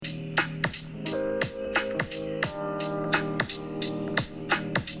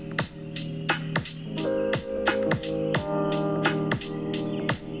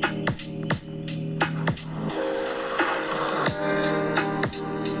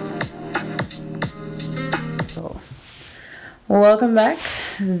Welcome back.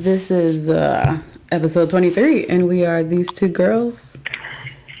 This is episode 23, and we are these two girls.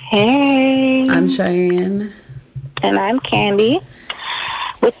 Hey. I'm Cheyenne. And I'm Candy.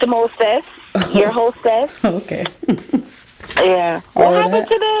 With the mostess. Your hostess. Okay. Yeah. What happened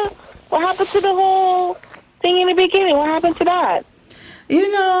to the whole thing in the beginning? What happened to that?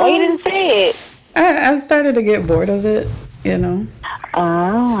 Why you didn't say it? I started to get bored of it,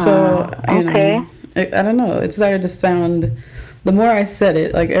 Oh. So, okay. I don't know. It started to sound, the more I said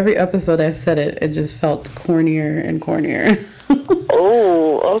it, like every episode I said it, it just felt cornier and cornier.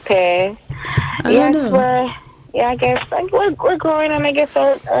 Oh, okay. I don't know. I guess we're growing, and I guess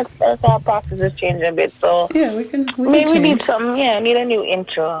our thought process is changing a bit. So yeah, we can maybe we need change. some. Yeah, need a new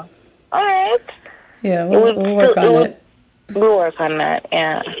intro. All right. Yeah, we'll work on it. We'll work on that.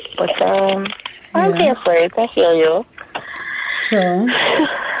 Yeah, but I'm here for it. I feel you. So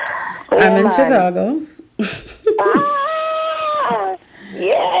I'm in Chicago.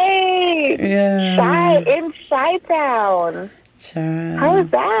 Yay! Yeah. In Chi-Town. Child. How is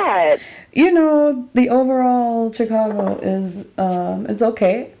that? The overall Chicago is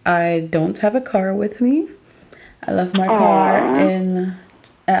okay. I don't have a car with me. I left my car in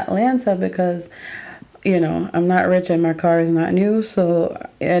Atlanta because, I'm not rich and my car is not new, so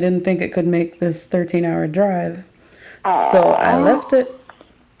I didn't think it could make this 13-hour drive. So I left it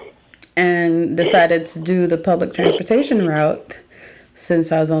and decided to do the public transportation route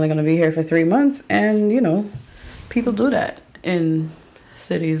since I was only going to be here for 3 months. And, people do that in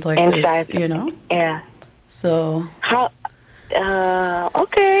cities like this, Yeah. So. How?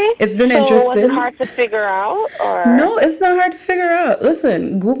 Okay. It's been interesting. Was it hard to figure out? Or? No, it's not hard to figure out.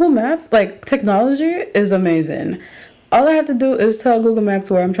 Listen, Google Maps, like, technology is amazing. All I have to do is tell Google Maps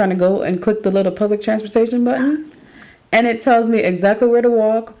where I'm trying to go and click the little public transportation button. And it tells me exactly where to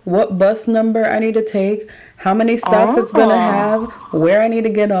walk, what bus number I need to take, how many stops it's going to have, where I need to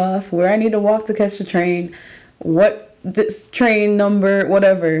get off, where I need to walk to catch the train, what this train number,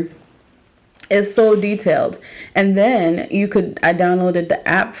 whatever. It's so detailed. And then I downloaded the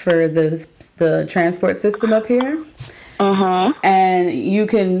app for the transport system up here. And you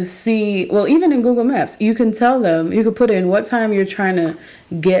can see, well, even in Google Maps, you can tell them, you can put in what time you're trying to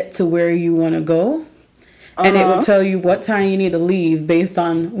get to where you want to go. And it will tell you what time you need to leave based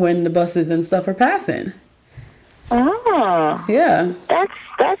on when the buses and stuff are passing. Oh. Yeah. That's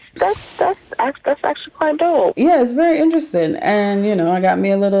actually quite dope. Yeah, it's very interesting. And, I got me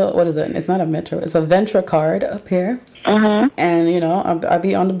a little, what is it? It's not a Metro. It's a Ventra card up here. And, I'll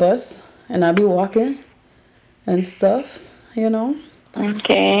be on the bus and I'll be walking and stuff,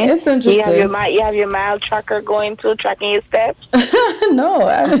 Okay. It's interesting. You have your mile tracker tracking your steps? No,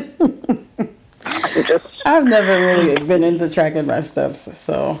 I've never really been into tracking my steps,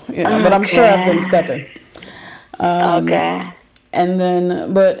 so but I'm sure I've been stepping. Okay. And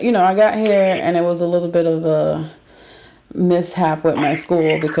then, but I got here and it was a little bit of a mishap with my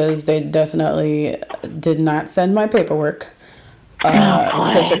school because they definitely did not send my paperwork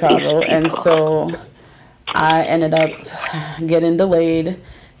to Chicago, and so I ended up getting delayed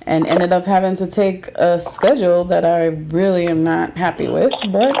and ended up having to take a schedule that I really am not happy with,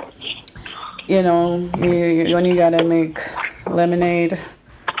 but. When you gotta make lemonade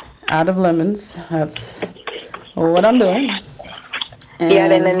out of lemons, that's what I'm doing. And you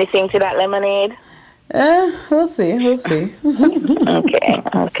adding anything to that lemonade? We'll see.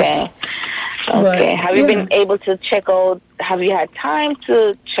 Okay. But, have you been able to check out, have you had time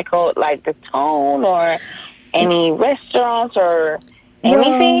to check out, like, the Tone or any restaurants or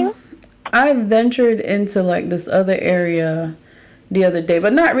anything? Well, I ventured into, like, this other area the other day,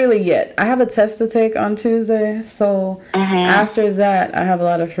 but not really yet. I have a test to take on Tuesday, so after that I have a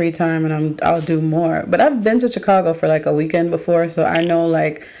lot of free time and I'll do more. But I've been to Chicago for like a weekend before, so I know,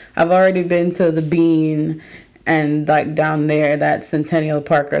 like, I've already been to the Bean and like down there, that Centennial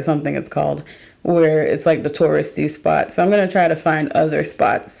Park or something it's called, where it's like the touristy spot. So I'm gonna try to find other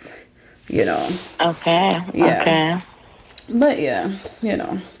spots, Okay. Yeah. Okay. But yeah,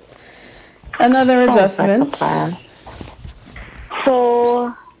 another adjustment.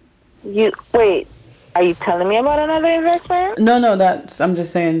 So, are you telling me about another investment? No, I'm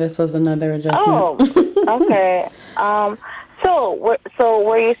just saying this was another adjustment. Oh, okay. So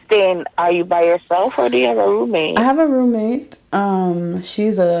where you staying? Are you by yourself or do you have a roommate? I have a roommate.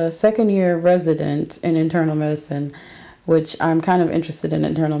 She's a second-year resident in internal medicine, which I'm kind of interested in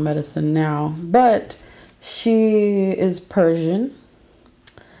internal medicine now. But she is Persian.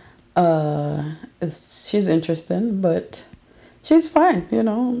 She's interesting, but she's fine, I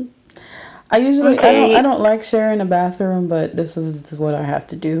don't like sharing a bathroom, but this is what I have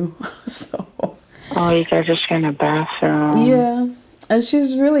to do. So Oh, you guys just in the bathroom. Yeah, and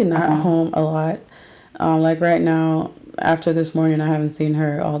she's really not home a lot. Like right now, after this morning, I haven't seen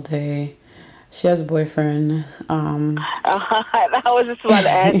her all day. She has a boyfriend. I was just about to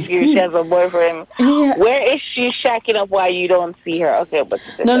ask you. She has a boyfriend. Yeah. Where is she shacking up while you don't see her? Okay, but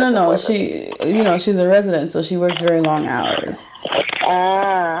No. She's a resident, so she works very long hours.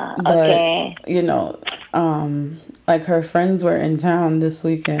 Okay. But like her friends were in town this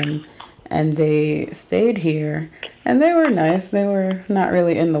weekend, and they stayed here, and they were nice. They were not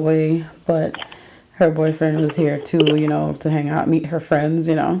really in the way, but her boyfriend was here too, to hang out, meet her friends,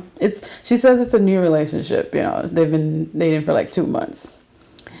 she says it's a new relationship, they've been dating for like 2 months.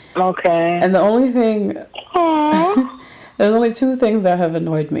 Okay. And there's only 2 things that have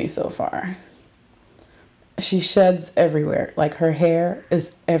annoyed me so far. She sheds everywhere. Like her hair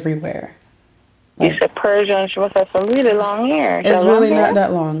is everywhere. You said Persian. She must have some really long hair. It's really not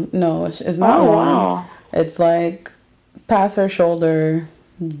that long. No, it's not long. Wow. It's like past her shoulder,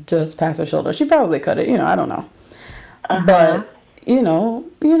 just past her shoulder. She probably cut it, I don't know. But you know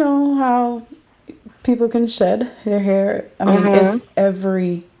how people can shed their hair. I mean, it's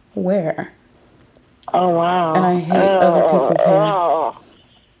everywhere. Oh wow. And I hate other people's hair.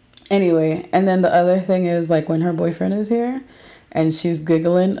 Anyway, and then the other thing is, like, when her boyfriend is here and she's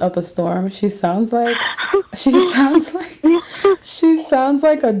giggling up a storm, she sounds like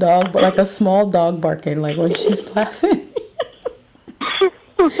a dog, but like a small dog barking, like when she's laughing.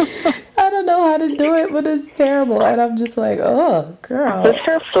 I don't know how to do it, but it's terrible. And I'm just like, oh, girl. Is this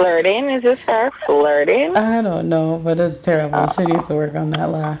her flirting? I don't know, but it's terrible. She needs to work on that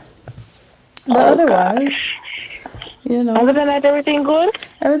laugh. But otherwise, Other than that, everything good?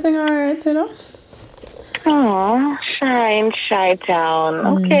 Everything all right, Oh, Shy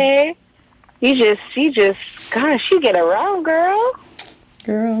Town. Okay. You just, gosh, you get around, girl.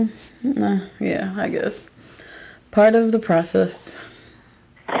 Girl, yeah, I guess. Part of the process.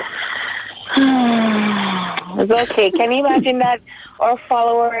 It's okay. Can you imagine that our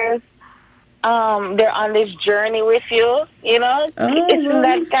followers, they're on this journey with you, Isn't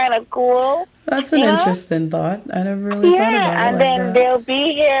that kind of cool? That's an interesting thought. I never really thought about it and then they'll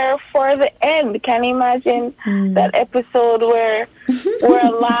be here for the end. Can you imagine that episode where we're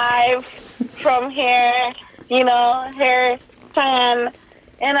alive from here, here, Tan,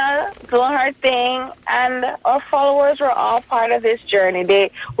 doing her thing, and our followers were all part of this journey. They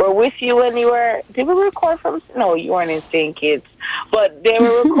were with you when you were. Did we record from? No, you weren't in St. Kitts, but they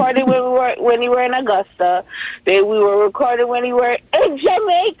were recording when you were in Augusta. We were recording when you were in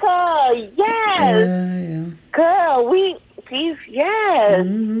Jamaica. Yes, yeah. Girl, yes.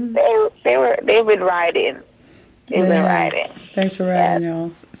 They've been riding. They've been riding. Thanks for riding,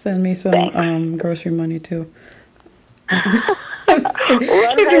 y'all. Send me some grocery money too. Run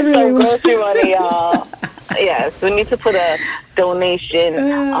her some grocery money, y'all. Yes, we need to put a donation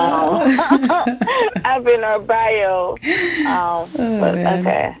up in our bio.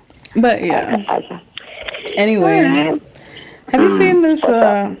 Okay. But yeah. Anyway, have you seen this?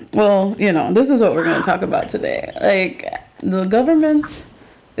 This is what we're going to talk about today. Like, the government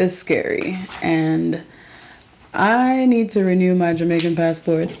is scary, and I need to renew my Jamaican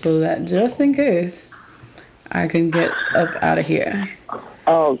passport so that just in case I can get up out of here.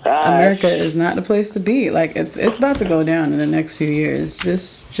 Oh God! America is not the place to be. Like, it's about to go down in the next few years.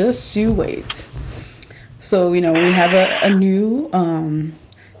 Just you wait. So we have a new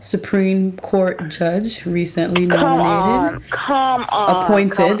Supreme Court judge recently nominated,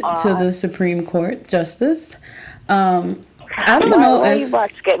 appointed to the Supreme Court justice. I don't know if you about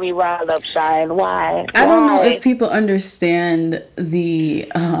to get me riled up, Shine. Why? I don't know if people understand the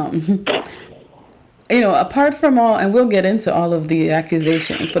apart from all, and we'll get into all of the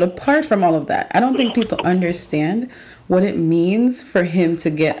accusations, but apart from all of that, I don't think people understand what it means for him to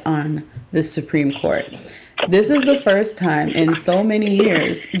get on the Supreme Court. This is the first time in so many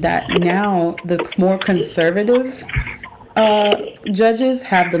years that now the more conservative judges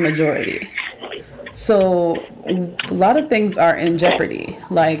have the majority. So a lot of things are in jeopardy,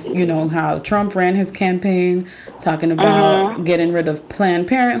 like, how Trump ran his campaign talking about getting rid of Planned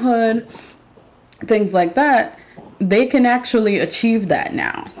Parenthood, things like that. They can actually achieve that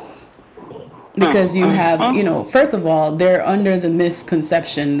now. Because you have, first of all, they're under the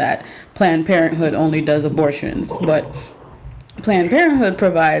misconception that Planned Parenthood only does abortions. But Planned Parenthood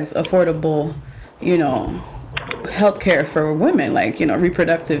provides affordable, health care for women, like,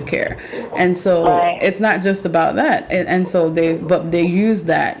 reproductive care. And so it's not just about that. And so they use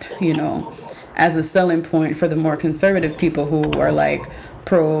that, as a selling point for the more conservative people who are like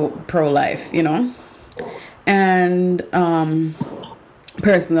pro-life, And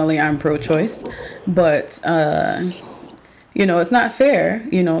Personally, I'm pro-choice, but it's not fair.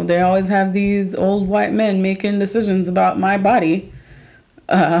 They always have these old white men making decisions about my body.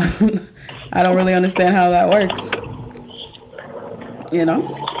 I don't really understand how that works.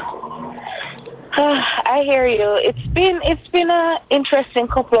 I hear you. It's been a interesting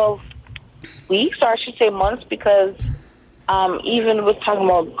couple of weeks, or I should say months, because even with talking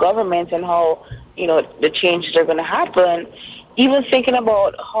about government and how the changes are going to happen, even thinking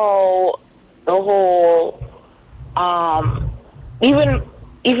about how the whole even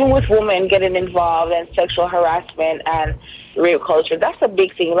with women getting involved in sexual harassment and rape culture, that's a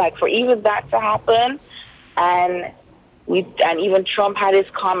big thing. Like, for even that to happen, and even Trump had his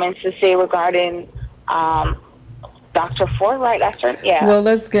comments to say regarding Dr. Ford, right? That's right. Yeah. Well,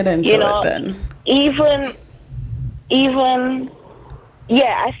 let's get into it then.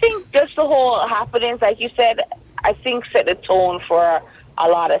 I think just the whole happenings, like you said, I think set the tone for a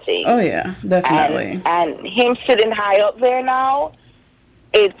lot of things. Oh yeah, definitely. And him sitting high up there now,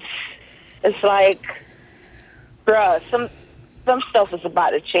 it's like, bruh, some stuff is about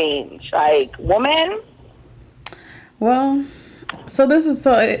to change. Like, woman. Well, so this is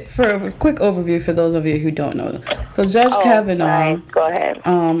for a quick overview for those of you who don't know. So Judge Kavanaugh, right. Go ahead.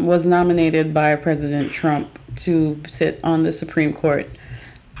 Was nominated by President Trump to sit on the Supreme Court,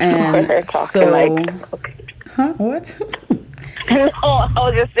 and what? No, I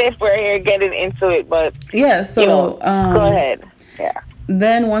was just saying we're here getting into it, but yeah. So go ahead. Yeah.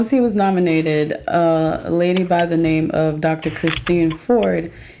 Then once he was nominated, a lady by the name of Dr. Christine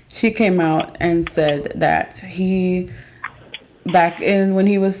Ford, she came out and said that when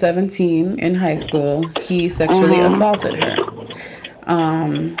he was 17 in high school, he sexually assaulted her.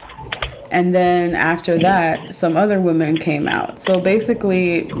 And then after that, some other women came out. So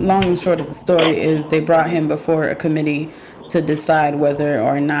basically, long and short of the story is they brought him before a committee to decide whether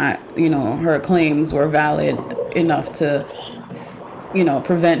or not, her claims were valid enough to,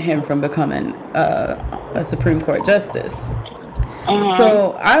 prevent him from becoming a Supreme Court justice.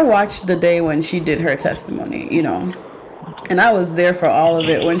 So I watched the day when she did her testimony, and I was there for all of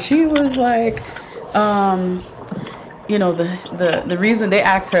it. When she was like, the reason they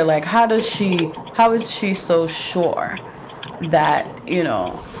asked her, like, how is she so sure that,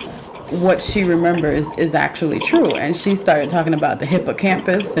 what she remembers is actually true? And she started talking about the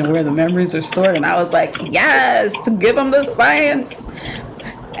hippocampus and where the memories are stored. And I was like, yes, to give them the science.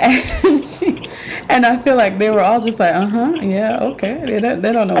 And I feel like they were all just like, yeah, okay.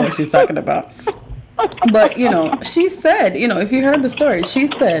 They don't know what she's talking about. But, she said, if you heard the story, she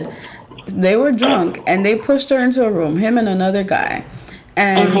said they were drunk and they pushed her into a room, him and another guy.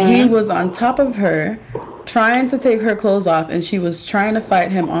 And he was on top of her trying to take her clothes off, and she was trying to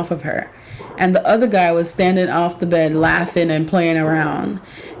fight him off of her. And the other guy was standing off the bed laughing and playing around.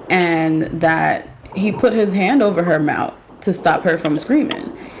 And that he put his hand over her mouth to stop her from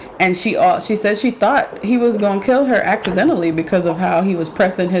screaming. And she said she thought he was going to kill her accidentally because of how he was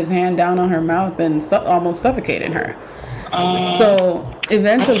pressing his hand down on her mouth and almost suffocating her. So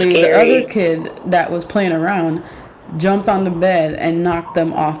eventually the other kid that was playing around jumped on the bed and knocked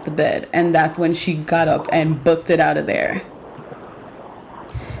them off the bed. And that's when she got up and booked it out of there.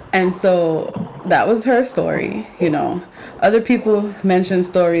 And so that was her story, Other people mentioned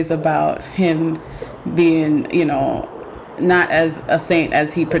stories about him being, not as a saint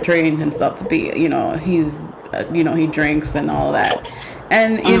as he portrayed himself to be. He's, he drinks and all that.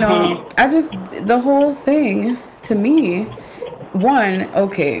 And, the whole thing to me,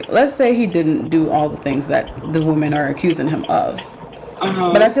 okay, let's say he didn't do all the things that the women are accusing him of.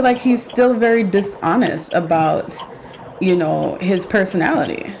 But I feel like he's still very dishonest about, his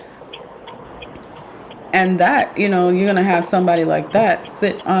personality. And that, you're going to have somebody like that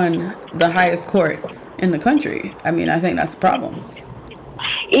sit on the highest court in the country. I mean, I think that's a problem.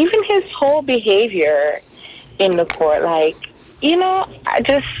 Even his whole behavior in the court, like, I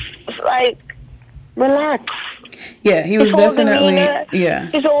just, like, relax. Yeah, he was definitely,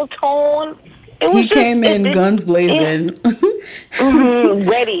 his whole tone. He came in guns blazing.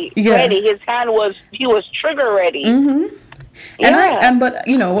 Ready. He was trigger ready. But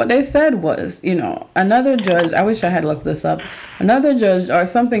what they said was, another judge, I wish I had looked this up, another judge or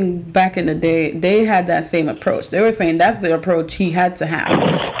something back in the day, they had that same approach. They were saying that's the approach he had to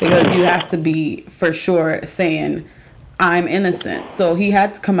have, because you have to be for sure saying I'm innocent. So he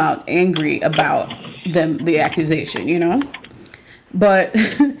had to come out angry about the accusation, But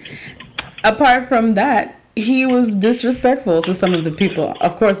apart from that, he was disrespectful to some of the people.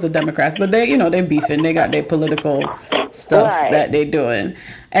 Of course, the Democrats, but they beefing. They got their political stuff that they doing.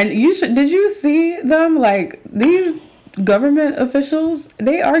 And did you see them? Like, these government officials,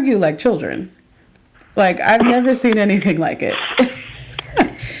 they argue like children. Like, I've never seen anything like it.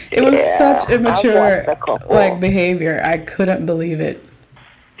 It was such Yeah, I've watched immature, a couple. like, behavior. I couldn't believe it.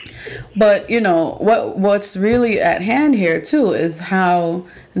 But what's really at hand here too is how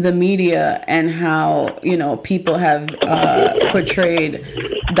the media and how people have portrayed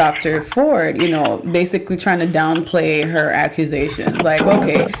Dr. Ford. Basically trying to downplay her accusations. Like,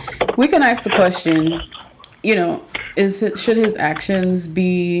 okay, we can ask the question. Should his actions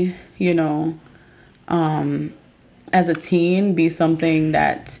be as a teen be something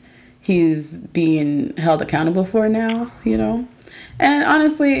that he's being held accountable for now? And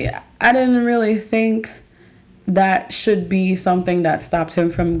honestly, I didn't really think that should be something that stopped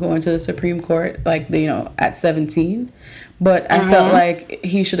him from going to the Supreme Court, like, at 17. But I felt like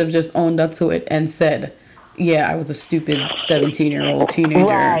he should have just owned up to it and said, yeah, I was a stupid 17-year-old teenager.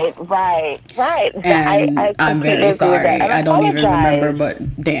 Right. And I I'm completely very agree with that. sorry. And I don't even remember, apologize.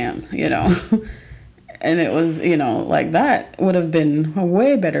 but damn. And it was, like, that would have been a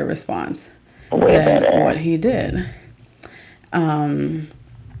way better response Way than what better. he did. And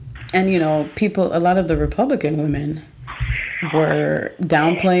a lot of the Republican women were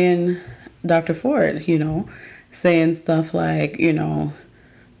downplaying Dr. Ford, saying stuff like,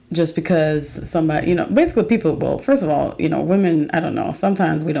 just because somebody, basically people, well, first of all, women, I don't know,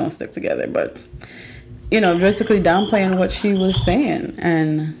 sometimes we don't stick together, but, basically downplaying what she was saying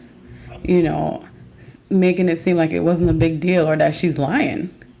and, making it seem like it wasn't a big deal or that she's lying,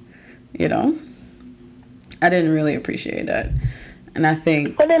 you know? I didn't really appreciate that. And I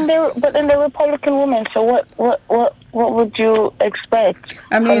think, But then they're Republican women. So what would you expect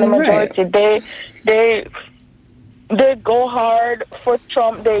I from the mean, majority? right. They go hard for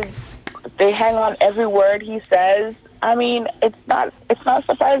Trump. They hang on every word he says. I mean, it's not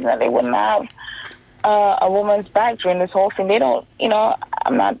surprising that they wouldn't have a woman's back during this whole thing. They don't.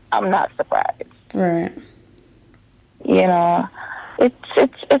 I'm not surprised. Right. It's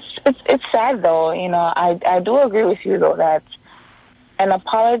sad though. I do agree with you though that an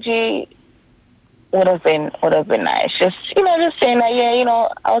apology would have been nice. Just saying that, yeah,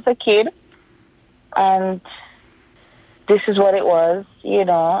 I was a kid and this is what it was. I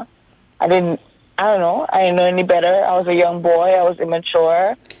don't know any better. I was a young boy. I was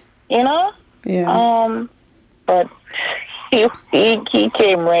immature. Yeah. But he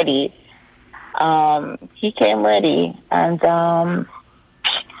came ready. He came ready, and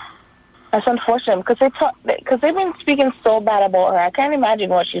that's unfortunate because they've been speaking so bad about her. I can't imagine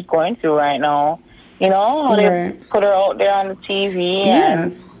what she's going through right now. How they Right. put her out there on the TV, Yeah.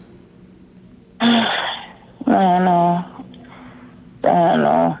 and I don't know. I don't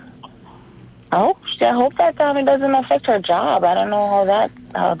know. I hope that it doesn't affect her job. I don't know how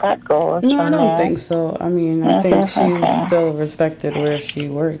that goes No, I from don't there. think so. I mean, I think she's still respected where she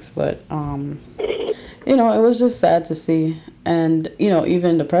works, but it was just sad to see. And,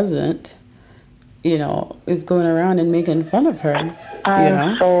 even the president, is going around and making fun of her,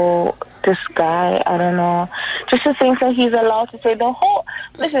 So this guy, I don't know, just the things that he's allowed to say.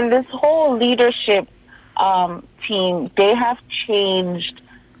 This whole leadership team, they have changed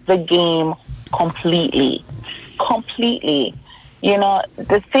the game completely.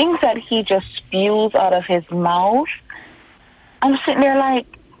 The things that he just spews out of his mouth, I'm sitting there like,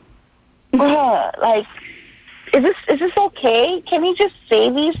 bruh, like, is this okay? Can he just say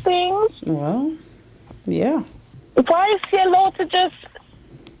these things? Well, yeah. Why is he allowed to just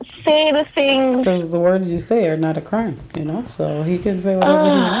say the things? Because the words you say are not a crime, so he can say whatever he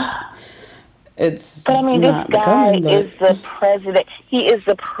wants. It's But I mean, this not guy becoming, but is the president. He is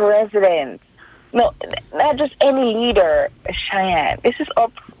the president. No, not just any leader, Cheyenne. This is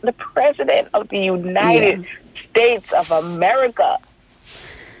the president of the United States of America.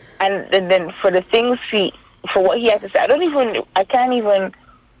 And then for the things for what he has to say, I can't even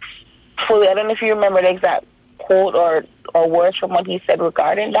fully, I don't know if you remember the exact quote or words from what he said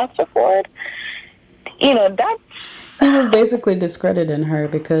regarding Dr. Ford. That's, he was basically discrediting her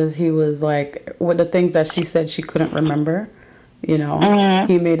because he was like, what the things that she said she couldn't remember, he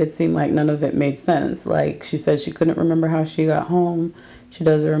made it seem like none of it made sense. Like, she said she couldn't remember how she got home. She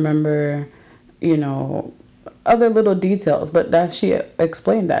doesn't remember, other little details. But that she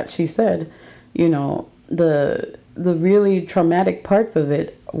explained that. She said, the really traumatic parts of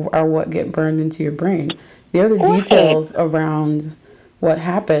it are what get burned into your brain. The other details around what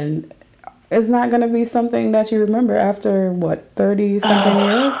happened is not going to be something that you remember after, 30-something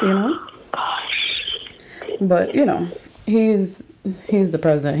years, But, he's the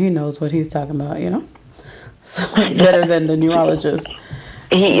president. He knows what he's talking about, So, better than the neurologist.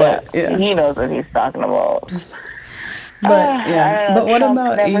 he But, yeah. knows what he's talking about. But I yeah, don't but know. what Trump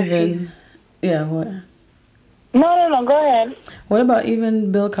about never sees. even, yeah, what? No. Go ahead. What about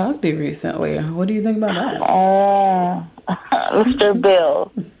even Bill Cosby recently? What do you think about that? Oh, Mr.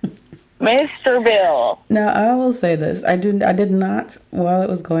 Bill, Mr. Bill. Now, I will say this. I did not, while it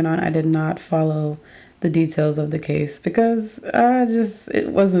was going on, I did not follow the details of the case because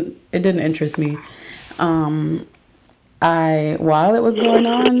it didn't interest me. Um, while it was going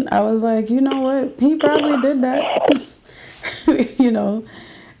on, I was like, you know what? He probably did that. You know,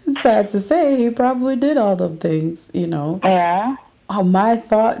 it's sad to say, he probably did all those things, you know. Yeah. My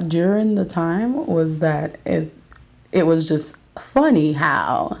thought during the time was that it was just funny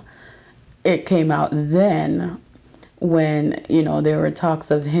how it came out then when, you know, there were talks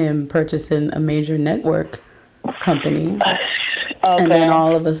of him purchasing a major network company. And then Okay.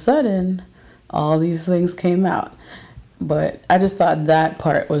 all of a sudden, all these things came out. But I just thought that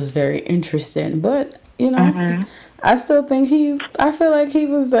part was very interesting. But, you know, Mm-hmm. I still think I feel like he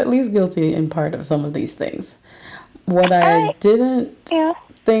was at least guilty in part of some of these things. What I I didn't yeah.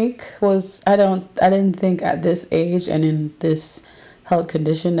 think was, I didn't think at this age and in this health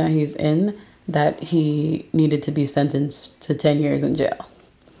condition that he's in that he needed to be sentenced to 10 years in jail.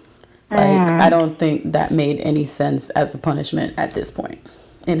 Like, I Mm. don't think that made any sense as a punishment at this point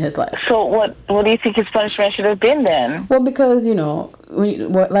in his life. So what do you think his punishment should have been then? Well, because, you know,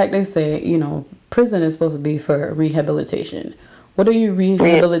 like they say, you know, prison is supposed to be for rehabilitation. What are you Re-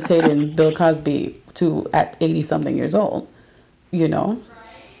 rehabilitating Bill Cosby to at 80 something years old? You know?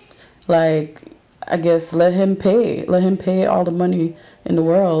 Like, I guess let him pay all the money in the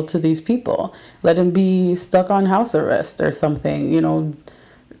world to these people. Let him be stuck on house arrest or something, you know,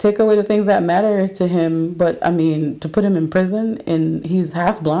 take away the things that matter to him. But I mean, to put him in prison and he's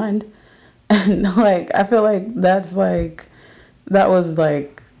half blind, and like I feel like that was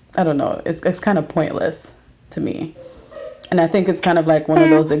like, I don't know, it's kind of pointless to me. And I think it's kind of like one of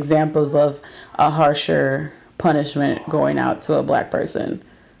those examples of a harsher punishment going out to a black person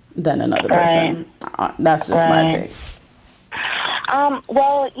than another right. person. That's just my Right. take.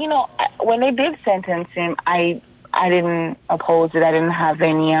 Well, you know, when they did sentence him, I didn't oppose it. I didn't have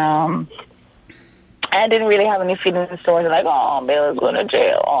any I didn't really have any feelings towards it, like, oh, Bill is going to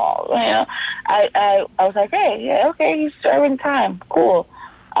jail. Oh, you know, I was like, hey, yeah, okay, he's serving time, cool.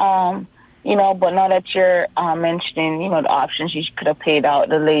 You know, but now that you're mentioning, you know, the options, you could have paid out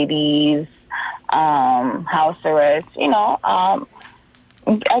the ladies, house arrest. You know,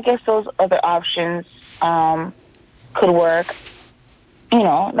 I guess those other options could work. You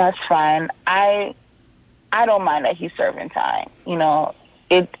know, that's fine. I don't mind that he's serving time. You know,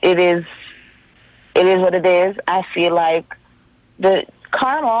 it is what it is. I feel like the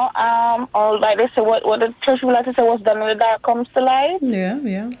karma, or like they say, what the church people like to say, what's done in the dark comes to light. Yeah,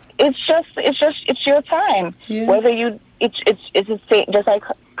 yeah, It's your time. yeah. Whether you, it's the same, just like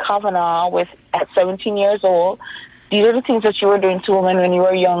Kavanaugh with at 17 years old. These are the things that you were doing to women when you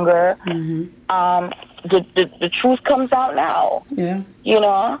were younger. Mm-hmm. The truth comes out now. Yeah. You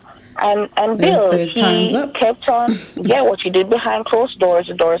know. And They Bill, say time's he up. kept on, yeah, what he did behind closed doors,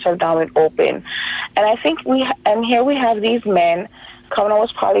 the doors have now been open. And I think and here we have these men. Kavanaugh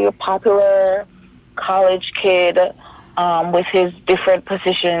was probably a popular college kid with his different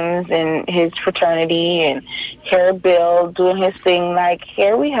positions in his fraternity, and here Bill doing his thing. Like,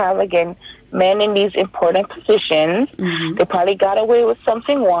 here we have, again, men in these important positions. Mm-hmm. They probably got away with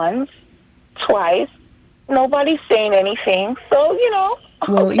something once, twice. Nobody's saying anything. So, you know.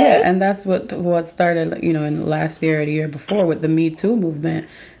 Well, Okay. yeah, and that's what started, you know, in last year or the year before with the Me Too movement,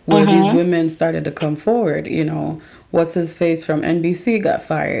 where these women started to come forward. You know, what's his face from NBC got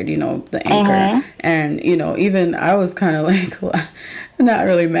fired. You know, the anchor, and you know, even I was kind of like, not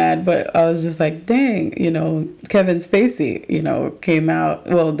really mad, but I was just like, dang, you know, Kevin Spacey, you know, came out.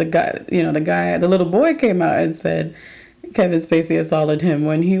 Well, the little boy came out and said Kevin Spacey assaulted him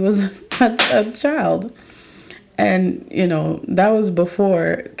when he was a child. And, you know, that was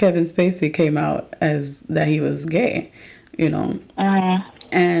before Kevin Spacey came out as that he was gay, you know.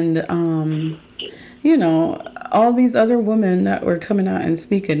 And, you know, all these other women that were coming out and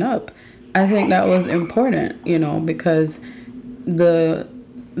speaking up, I think that was important, you know, because the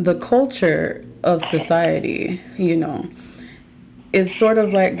culture of society, you know, is sort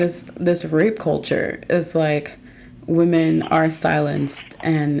of like this rape culture. It's like women are silenced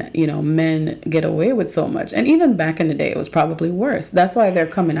and, you know, men get away with so much. And even back in the day, it was probably worse. That's why they're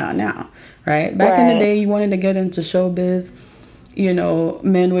coming out now, right? Back in the day, you wanted to get into showbiz, you know,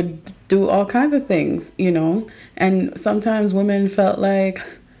 men would do all kinds of things, you know, and sometimes women felt like,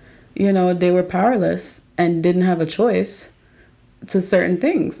 you know, they were powerless and didn't have a choice, to certain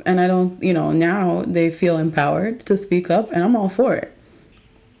things. And I don't, now they feel empowered to speak up, and I'm all for it.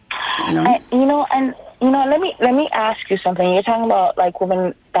 Let me ask you something. You're talking about like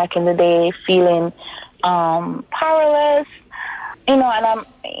women back in the day feeling powerless, and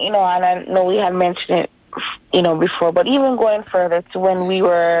I know we had mentioned it, before, but even going further to when we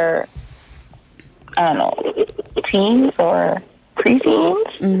were, I don't know, teens or preteens.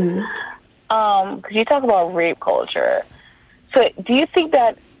 Mm-hmm. Because you talk about rape culture. So do you think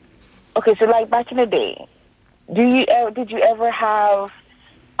that, okay, so like back in the day, did you ever have,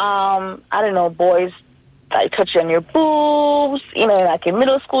 I don't know, boys like touch you on your boobs, like in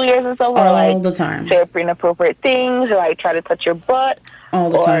middle school years and stuff, or All like the time. say inappropriate things, or like try to touch your butt, All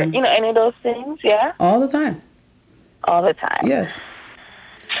the or time. any of those things? Yeah, All the time. all the time. Yes.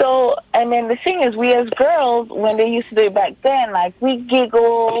 So, and then the thing is, we as girls, when they used to do it back then, like we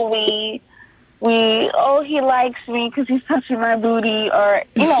giggle, oh, he likes me because he's touching my booty, or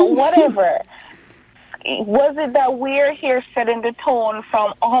whatever. Was it that we're here setting the tone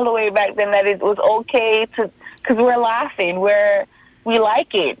from all the way back then that it was okay to, because we're laughing, we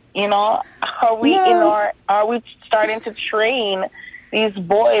like it, Are we Well, are we starting to train these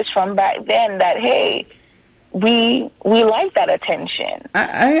boys from back then that, hey, we like that attention?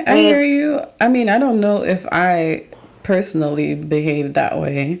 I We hear you. I mean, I don't know if I personally behaved that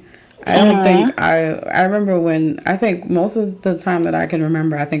way. I don't think Mhm. I remember when, I think most of the time that I can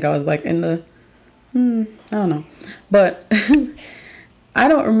remember, I think I was like in the, I don't know. But I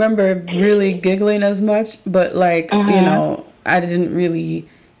don't remember really giggling as much, but like, Mhm. I didn't really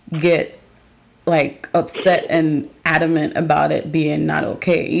get like upset and adamant about it being not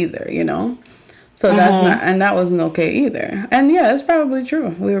okay either. So that's not, Mhm. and that wasn't okay either. And yeah, it's probably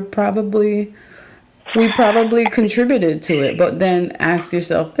true. We probably contributed to it, but then ask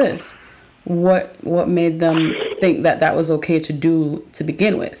yourself this: what made them think that that was okay to do to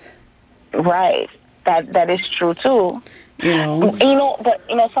begin with? Right. That is true too. You know. But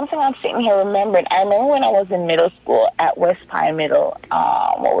something I'm sitting here remembering. I remember when I was in middle school at West Pine Middle.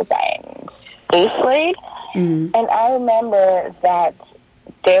 What was I in 8th grade? Mm. And I remember that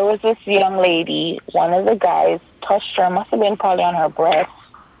there was this young lady. One of the guys touched her. Must have been probably on her breast,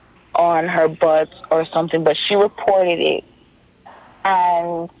 on her butt, or something. But she reported it,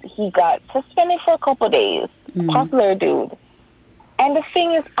 and he got suspended for a couple of days. Mm. Popular dude. And the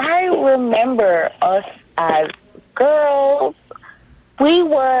thing is, I remember us as girls, we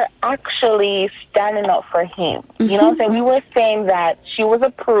were actually standing up for him. You know what I'm saying? We were saying that she was a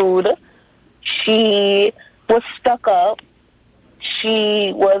prude, she was stuck up,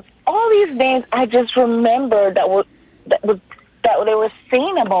 she was all these names. I just remember that they were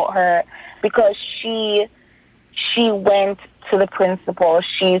saying about her because she went to the principal.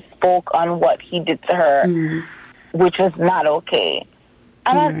 She spoke on what he did to her, Mm. which was not okay.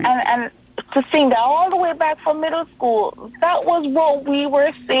 Right. And to sing that all the way back from middle school, that was what we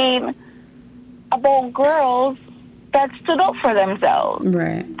were saying about girls that stood up for themselves.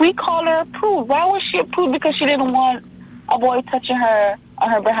 Right. We call her a prude. Why was she a prude? Because she didn't want a boy touching her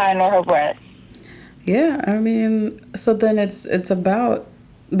on her behind or her breast. Yeah, I mean, so then it's about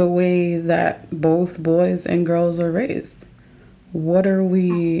the way that both boys and girls are raised. What are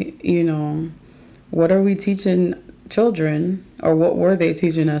we teaching children, or what were they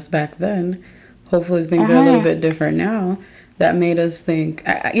teaching us back then? Hopefully things are a little Mhm. bit different now, that made us think,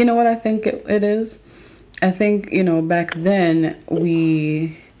 you know what I think it is? I think, back then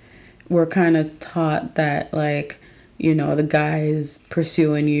we were kind of taught that, like, the guy's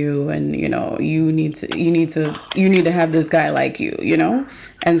pursuing you, and you need to have this guy like you.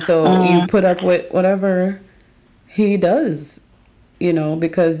 And so you Mhm. put up with whatever he does,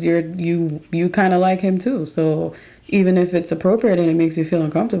 because you kind of like him too. So even if it's appropriate and it makes you feel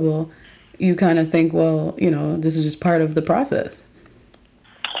uncomfortable, you kind of think, well, this is just part of the process.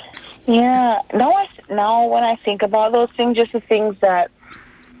 Yeah. Now when I think about those things, just the things that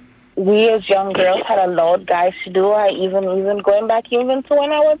we as young girls had allowed guys to do. I even going back even to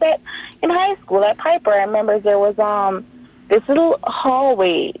when I was in high school at Piper. I remember there was this little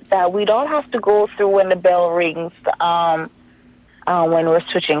hallway that we'd all have to go through when the bell rings, when we're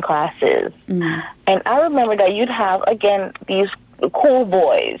switching classes. Mm. And I remember that you'd have again these cool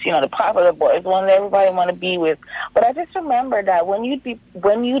boys, the popular boys, the ones that everybody want to be with. But I just remember that when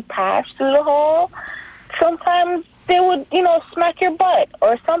you'd pass through the hall, sometimes they would, smack your butt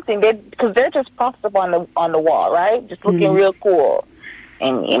or something. Because they're just propped up on the wall, right? Just looking Mm. real cool.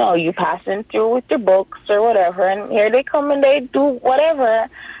 And you passing through with your books or whatever, and here they come and they do whatever,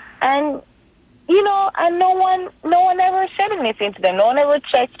 and and no one ever said anything to them. No one ever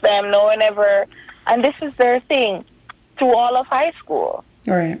checked them. No one ever, and this is their thing, through all of high school.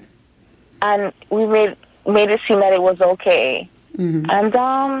 Right. And we made it seem that it was okay. Mm-hmm. And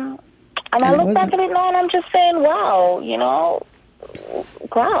I look back at it now and I'm just saying, wow,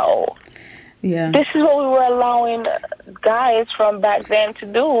 wow. Yeah. This is what we were allowing guys from back then to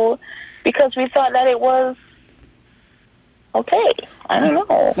do because we thought that it was okay. I don't know.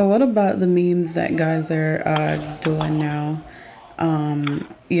 Well, what about the memes that guys are doing now?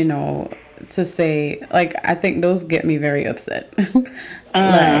 To say, like, I think those get me very upset.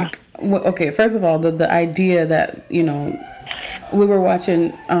 Like, okay, first of all, the idea that, we were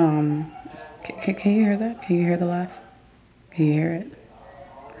watching, can you hear that? Can you hear the laugh? Can you hear it?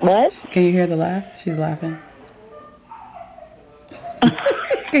 What? Can you hear the laugh? She's laughing.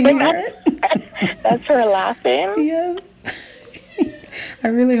 Can you hear it? That's her laughing? Yes. I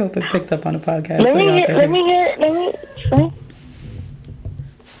really hope it picked up on the podcast. Let me hear.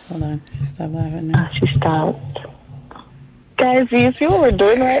 Hold on. She stopped laughing now. She stopped. Guys, do you see what we're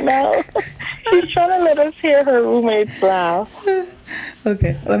doing right now? She's trying to let us hear her roommates laugh.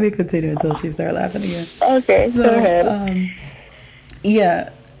 Okay, let me continue until she starts laughing again. Okay, so, go ahead.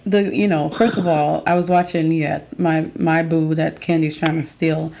 First of all, I was watching, my boo that Candy's trying to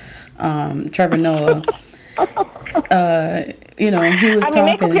steal, Trevor Noah. He was talking.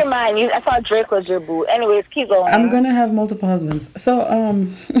 Make up your mind. I thought Drake was your boo. Anyways, keep going. I'm gonna have multiple husbands. So,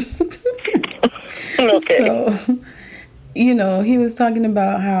 okay. So, he was talking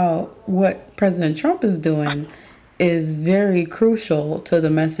about how what President Trump is doing is very crucial to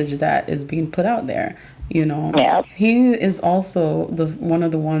the message that is being put out there. Yeah. He is also one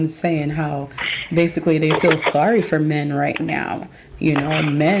of the ones saying how basically they feel sorry for men right now.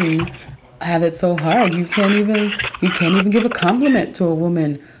 Men have it so hard. You can't even give a compliment to a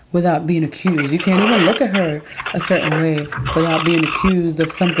woman without being accused. You can't even look at her a certain way without being accused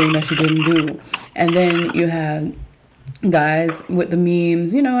of something that she didn't do. And then you have guys with the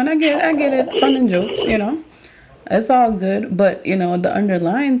memes, and I get it, fun and jokes, It's all good, but the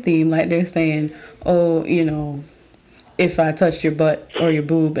underlying theme, like they're saying, oh, if I touched your butt or your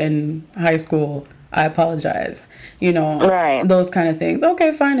boob in high school, I apologize. Right. Those kind of things.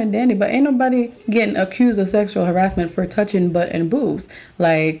 Okay, fine and dandy, but ain't nobody getting accused of sexual harassment for touching butt and boobs.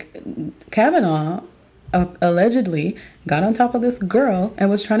 Like Kavanaugh allegedly got on top of this girl and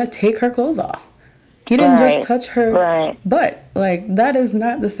was trying to take her clothes off. He didn't just touch her butt. Like, that is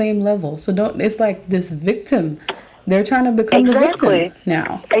not the same level. So it's like this victim. They're trying to become the victim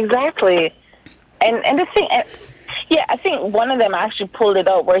now. Exactly. And the thing, I think one of them actually pulled it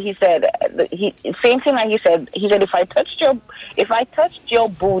up where he said, same thing like he said, if I touched your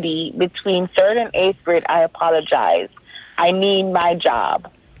booty between 3rd and 8th grade, I apologize. I need my job.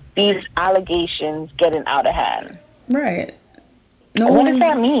 These allegations getting out of hand. Right. What does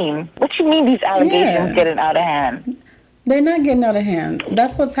that mean? What do you mean these allegations getting out of hand? They're not getting out of hand.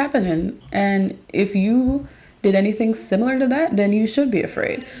 That's what's happening. And if you did anything similar to that, then you should be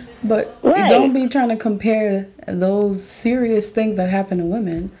afraid. But don't be trying to compare those serious things that happen to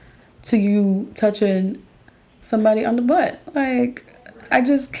women to you touching somebody on the butt. Like, I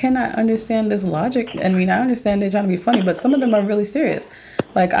just cannot understand this logic. I mean, I understand they're trying to be funny, but some of them are really serious.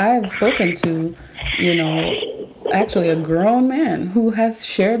 Like, I have spoken to, actually a grown man who has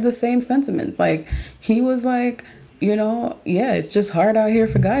shared the same sentiments. Like, he was like, it's just hard out here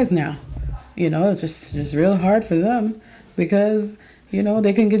for guys now. It's just real hard for them because,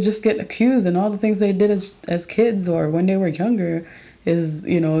 they can just get accused, and all the things they did as kids or when they were younger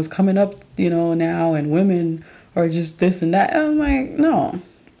is coming up, now, and women are just this and that. I'm like, no,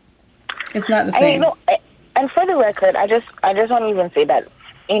 it's not the same. And for the record, I just want to even say that,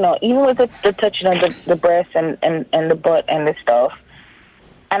 even with the touching of the breasts and the butt and the stuff,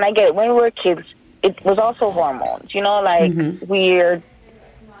 and I get it, when we were kids, it was also hormones, we're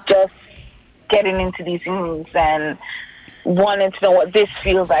just getting into these things and wanting to know what this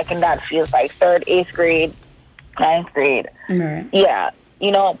feels like and that feels like. 3rd, 8th grade, 9th grade. Right. Yeah.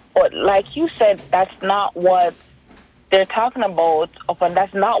 But like you said, that's not what they're talking about.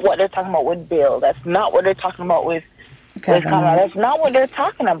 That's not what they're talking about with Bill. That's not what they're talking about with Kamala. That's not what they're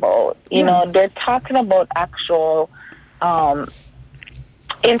talking about. They're talking about actual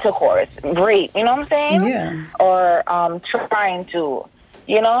intercourse, rape. You know what I'm saying? Yeah. Or trying to.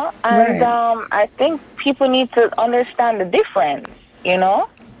 And I think people need to understand the difference,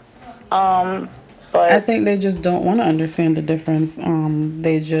 but I think they just don't want to understand the difference.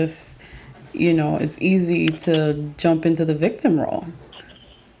 They just, it's easy to jump into the victim role,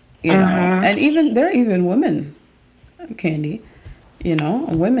 and there are even women, Candy,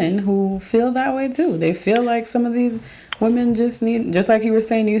 women who feel that way too. They feel like some of these women just need, just like you were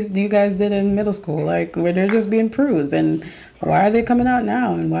saying, you guys did in middle school, like where they're just being prudes. And why are they coming out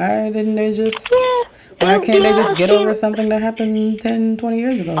now? And Yeah, why can't they just I've get seen over something that happened 10, 20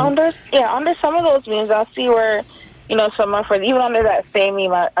 years ago? under some of those memes, I'll see where, some of my friends, even under that same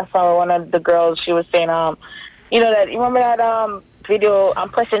meme, I saw one of the girls. She was saying, that you remember that video, I'm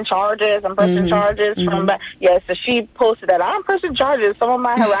pressing charges from back. Yeah, so she posted that I'm pressing charges. Some of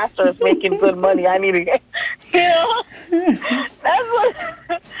my harassers making good money. I need to get, that's what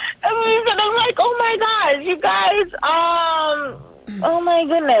he said. I'm like, oh my gosh, you guys, oh my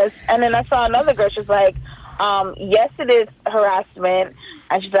goodness. And then I saw another girl. She's like, yes, it is harassment.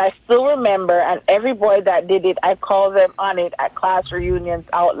 And she said, I still remember, and every boy that did it, I call them on it at class reunions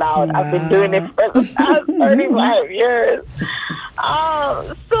out loud. Wow. I've been doing it for the past 35 years.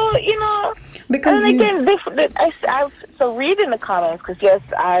 Because and again, so reading the comments, because yes,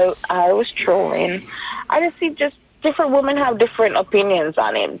 I was trolling. I just see just different women have different opinions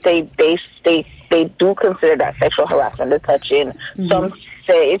on it. They do consider that sexual harassment, the touching. Some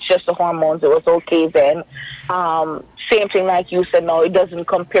say it's just the hormones. It was okay then. Same thing like you said, no, it doesn't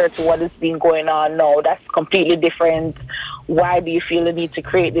compare to what has been going on. No, that's completely different. Why do you feel the need to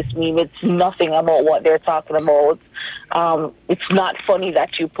create this meme? It's nothing about what they're talking about. It's not funny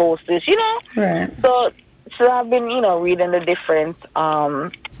that you post this, Right. So I've been, reading the different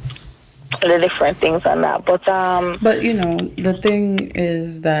things on that. But the thing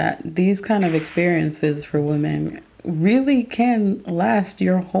is that these kind of experiences for women really can last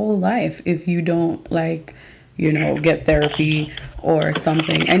your whole life if you don't get therapy or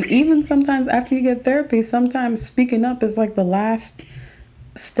something. And even sometimes after you get therapy, sometimes speaking up is like the last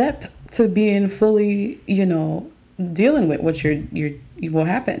step to being fully, dealing with what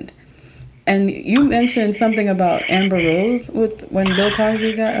happened. And you mentioned something about Amber Rose when Bill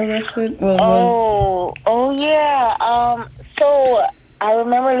Cosby got arrested. Oh yeah. So I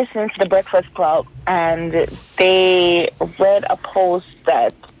remember listening to the Breakfast Club, and they read a post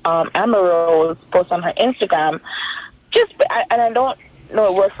that Amber Rose posted on her Instagram. And I don't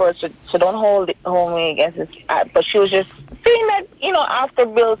know it word for it, so don't hold me against this. But she was just saying that after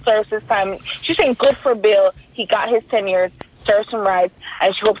Bill serves his time, she's saying good for Bill. He got his 10 years, serves some rights,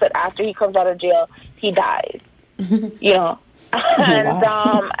 and she hopes that after he comes out of jail, he dies. And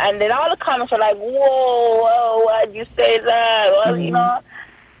Wow. And then all the comments are like, whoa, why'd you say that? Well,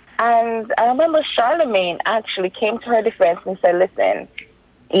 And I remember Charlemagne actually came to her defense and said, listen,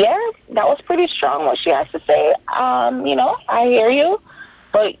 yeah, that was pretty strong what she has to say. I hear you,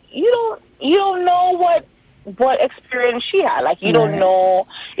 but you don't know what experience she had. Like, you don't know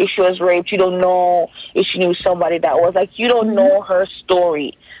if she was raped. You don't know if she knew somebody that was. Like, you don't know her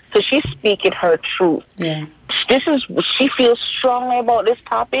story. So she's speaking her truth. Yeah. She feels strongly about this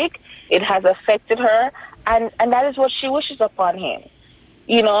topic. It has affected her, and that is what she wishes upon him.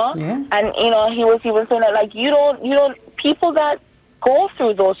 Yeah. And he was even saying that, like, you don't people that go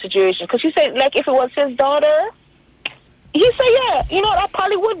through those situations, because he said, like, if it was his daughter, he said, yeah, I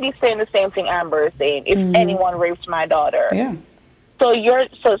probably would be saying the same thing Amber is saying if anyone raped my daughter. Yeah. So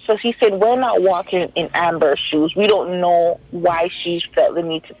so he said, we're not walking in Amber's shoes. We don't know why she felt the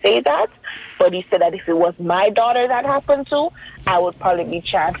need to say that, but he said that if it was my daughter that happened to, I would probably be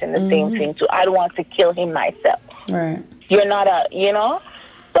chanting the same thing too. I'd want to kill him myself. Right. You're not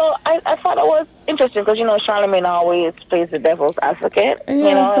So I thought it was interesting because, Charlemagne always plays the devil's advocate.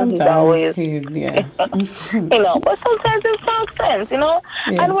 Yeah, sometimes he's always, yeah. but sometimes it makes sense, Yeah.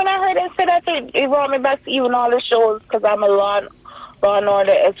 And when I heard him say that, it brought me back to even all the shows, because I'm a Law and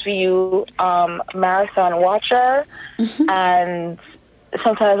Order SVU marathon watcher. And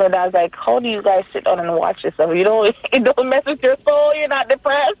sometimes my dad's like, how do you guys sit down and watch this stuff? It don't mess with your soul. You're not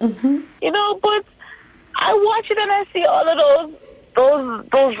depressed, but I watch it and I see all of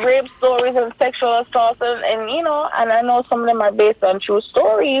those rape stories and sexual assaults, and I know some of them are based on true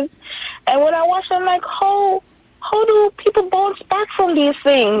stories. And when I watch them, I'm like, how do people bounce back from these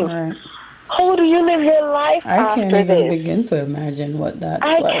things? Right. How do you live your life after this? I can't even begin to imagine what that's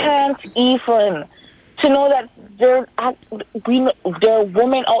like. I can't even. To know that there are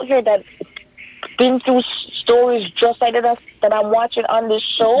women out here that been through stories just like that I'm watching on this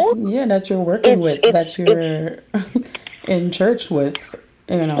show. Yeah, that you're working with, that you're in church with,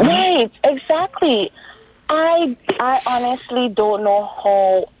 Right, exactly. I honestly don't know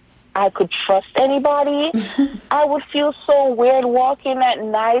how I could trust anybody. I would feel so weird walking at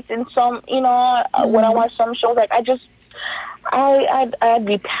night in some, when I watch some shows, like I'd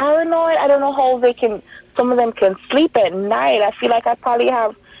be paranoid. I don't know how some of them can sleep at night. I feel like I probably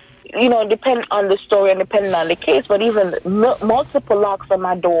have, depend on the story and depending on the case, but even multiple locks on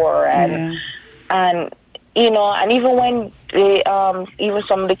my door Yeah. and and even when even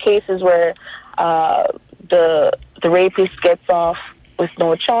some of the cases where the rapist gets off with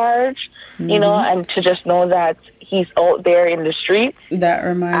no charge, and to just know that he's out there in the streets. That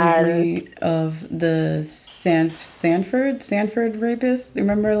reminds And me of the Sanford rapist.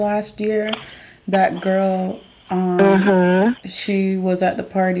 Remember last year, that girl, she was at the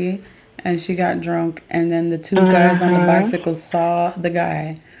party and she got drunk, and then the two guys on the bicycle saw the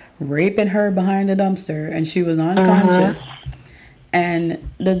guy raping her behind the dumpster, and she was unconscious. And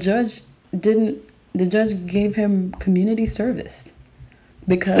the judge gave him community service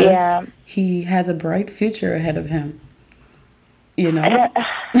because he has a bright future ahead of him.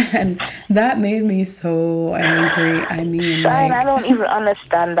 And that made me so angry. I mean, like, I don't even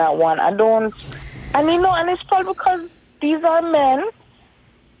understand that one. I don't. And and it's probably because these are men.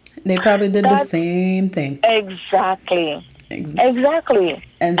 They probably did the same thing. Exactly. Exactly.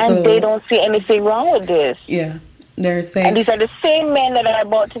 And they don't see anything wrong with this. Yeah. They're saying, and these are the same men that are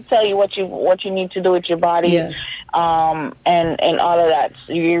about to tell you what you need to do with your body. Yes. And all of that,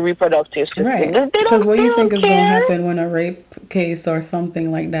 your reproductive system. Right. Because what do you think is going to happen when a rape case or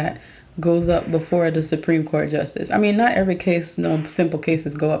something like that goes up before the Supreme Court justice? I mean, not every case, no simple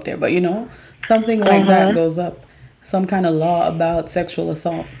cases go up there, but something like that goes up. Some kind of law about sexual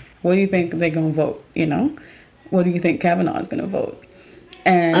assault. What do you think they're going to vote? What do you think Kavanaugh is going to vote?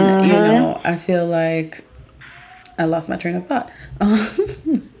 And, I feel like I lost my train of thought.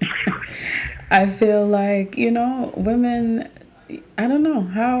 I feel like, women, I don't know,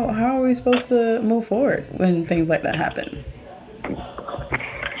 how are we supposed to move forward when things like that happen?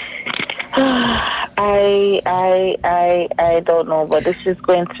 I don't know, but this is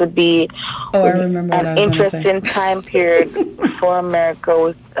going to be I remember what an I was going to say. interesting time period for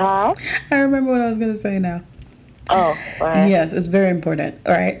America. I remember what I was going to say now. Oh, right. Yes, it's very important.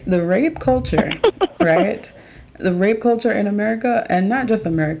 All right, the rape culture, right? The rape culture in America, and not just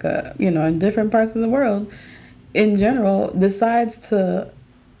America, in different parts of the world, in general,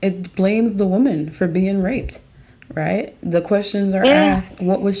 it blames the woman for being raped, right? The questions are asked,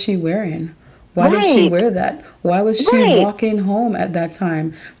 what was she wearing? Why did she wear that? Why was she walking home at that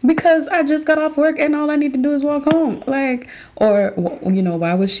time? Because I just got off work and all I need to do is walk home. Or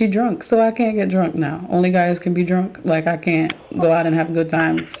why was she drunk? So I can't get drunk now. Only guys can be drunk. I can't go out and have a good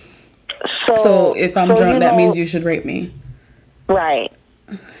time. So if I'm drunk, that means you should rape me. Right.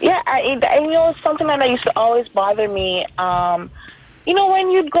 Yeah, something that used to always bother me.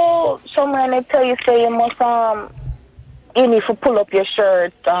 When you go somewhere and they tell you, say, you must, you need to pull up your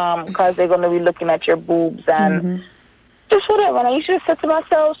shirt because they're going to be looking at your boobs and just whatever. And I used to say to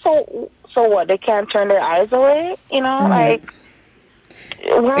myself, so what? They can't turn their eyes away? Why,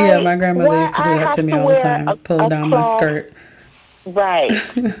 yeah, my grandmother used to do that to me all the time. Pull down my skirt. Right.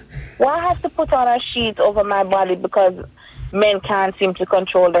 Well, I have to put on a sheet over my body because men can't seem to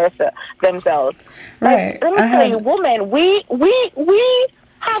control themselves. Right. Let me tell you, women, we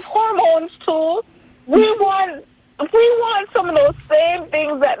have hormones too. We want some of those same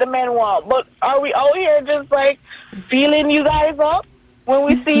things that the men want. But are we out here just feeling you guys up when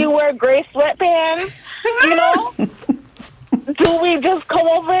we see you wear gray sweatpants? Do we just come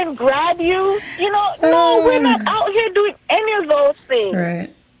over and grab you? No, we're not out here doing any of those things. Right.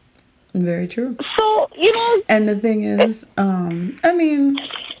 Very true. So, And the thing is,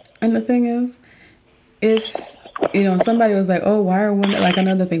 if, somebody was like, oh, why are women,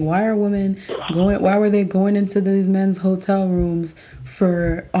 another thing, why were they going into these men's hotel rooms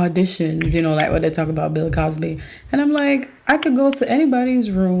for auditions, what they talk about Bill Cosby. And I'm like, I could go to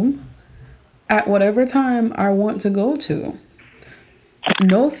anybody's room at whatever time I want to go to.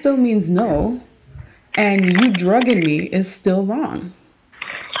 No still means no. And you drugging me is still wrong.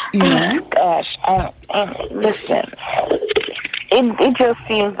 Gosh, listen. It just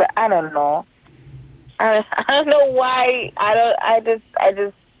seems that I don't know. I don't know why. I just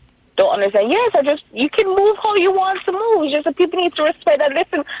don't understand. Yes, you can move how you want to move. It's just that people need to respect that.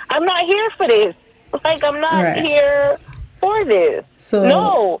 Listen, I'm not here for this. I'm not here for this. So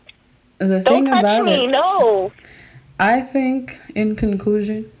no. The thing don't touch about me. it, No. I think, in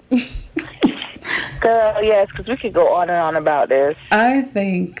conclusion. Girl, yes, because we could go on and on about this. I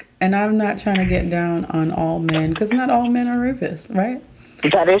think, and I'm not trying to get down on all men, because not all men are rapists, right?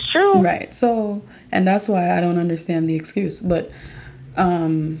 That is true. Right. So, and that's why I don't understand the excuse. But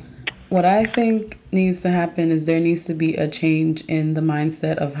what I think needs to happen is there needs to be a change in the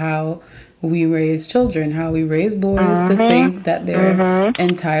mindset of how we raise children, how we raise boys to think that they're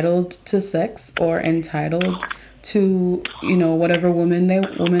entitled to sex or entitled to, you know, whatever woman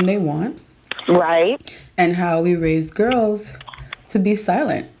they want, Right. and how we raise girls to be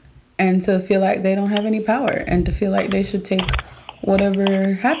silent and to feel like they don't have any power and to feel like they should take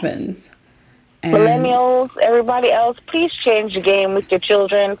whatever happens. And Millennials, everybody else, please change the game with your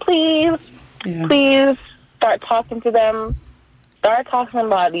children. Please, yeah, please start talking to them. Start talking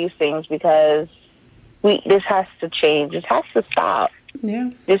about these things because this has to change. This has to stop.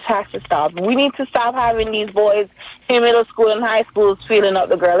 yeah, This has to stop. We need to stop having these boys in middle school and high schools feeling up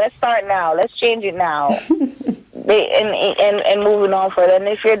the girl. Let's start now. Let's change it now. And moving on further. And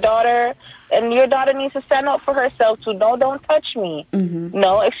if your daughter needs to stand up for herself too. No, don't touch me. Mm-hmm.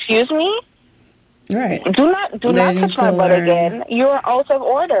 No, excuse me. Right. Do not touch my butt again. You're out of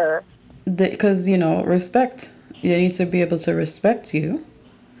order. Because, you know, respect. You need to be able to respect you.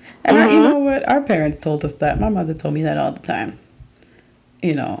 And you know what? Our parents told us that. My mother told me that all the time.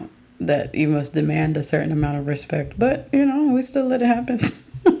 You know, that you must demand a certain amount of respect. But, you know, we still let it happen.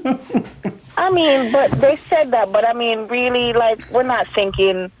 I mean, but they said that. But, I mean, really, like, we're not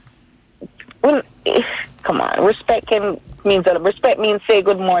thinking... Come on. Respect means say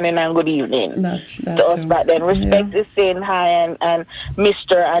good morning and good evening that to us back then. Respect is saying hi and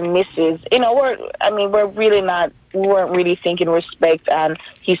Mr. and Mrs. You know, we weren't really thinking respect and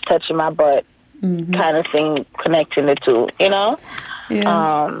he's touching my butt kind of thing, connecting the two, you know? Yeah,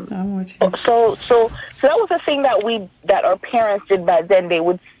 I'm with you. So that was the thing that our parents did back then. They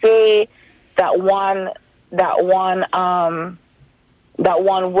would say that one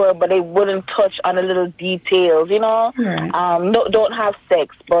word, but they wouldn't touch on the little details, you know? Right. No, don't have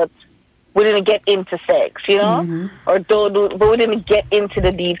sex, but we didn't get into sex, you know? Or but we didn't get into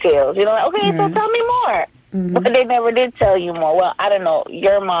the details, you know? Like, okay, so tell me more. But they never did tell you more. Well, I don't know.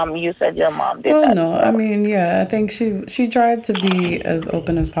 You said your mom did that. Well, no, I mean, yeah, I think she tried to be as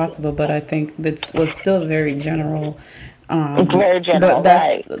open as possible, but I think this was still very general. Very general,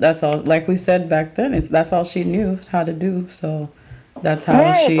 but that's all. Like we said back then, that's all she knew how to do. So that's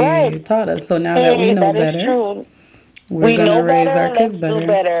how she taught us. So now that we know better, we're gonna raise our kids better. Do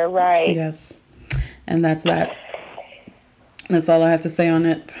better, right? Yes, and that's that. That's all I have to say on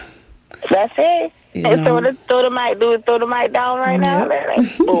it. That's it. You know. Throw the mic down right now.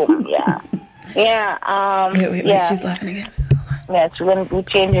 Like, boom, yeah. Wait, yeah. she's laughing again. Yeah, we're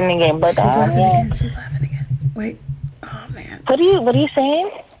changing the game, but she's laughing again. She's laughing again. Wait. Oh man. What are you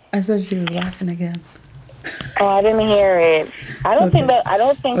saying? I said she was laughing again. Oh, I didn't hear it. I don't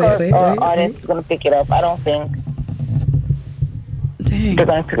think our audience is gonna pick it up. I don't think. Dang. They're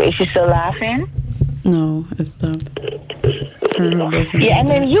gonna pick it. Is she still laughing? No, it stopped. Yeah, and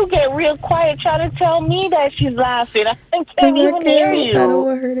then you get real quiet trying to tell me that she's laughing. I can't even hear you. I don't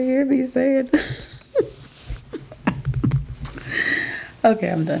want her to hear me say it. Okay,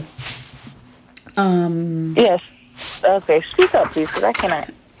 I'm done. Yes. Okay, speak up, please, because I cannot.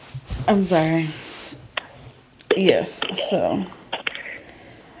 I'm sorry. Yes, so.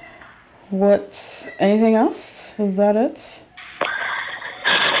 Anything else? Is that it?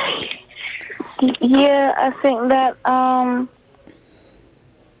 Yeah, I think that,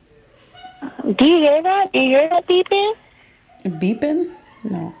 do you hear that? Do you hear that beeping? Beeping?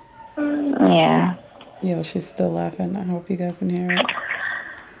 No. Yeah. Yo, she's still laughing. I hope you guys can hear it.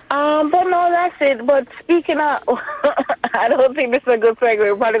 But no, that's it. But speaking of, I don't think this is a good segue.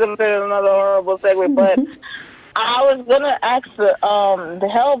 We're probably going to say another horrible segue, but I was going to ask the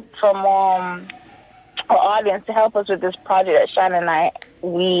help from our audience to help us with this project that Shine and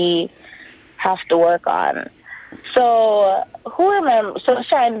we have to work on. So, who remembers? So,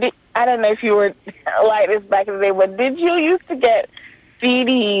 Shine, I don't know if you were like this back in the day, but did you used to get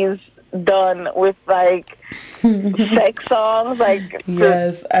CDs done with like sex songs, like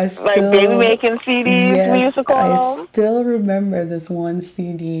yes, I still like baby making CDs? Yes, we used to call I them. still remember this one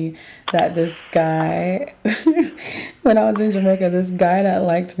CD that this guy, when I was in Jamaica, this guy that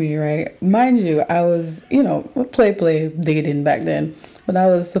liked me, right? Mind you, I was, play dating back then, but I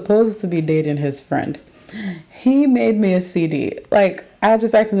was supposed to be dating his friend. He made me a CD. Like, I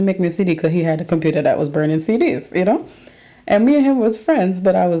just asked him to make me a CD because he had a computer that was burning CDs, And me and him was friends,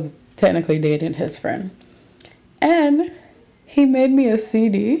 but I was technically dating his friend. And he made me a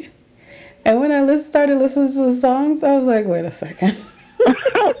CD. And when I started listening to the songs, I was like, wait a second.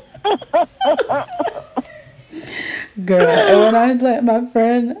 Girl, and when I let my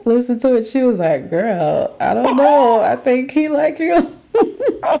friend listen to it, she was like, girl, I don't know. I think he like you.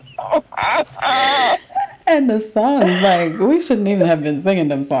 And the songs, like, we shouldn't even have been singing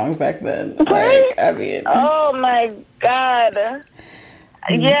them songs back then. Like, I mean. Oh, my God.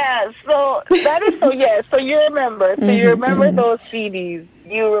 Yeah, so that is so. Yeah, so you remember. So you remember those CDs.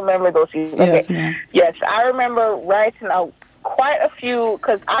 You remember those CDs. Okay. Yes, ma'am. Yes, I remember writing out quite a few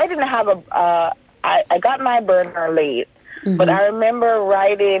because I didn't have a. I got my burner late, but I remember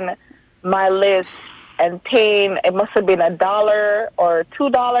writing my list and paying. It must have been $1 or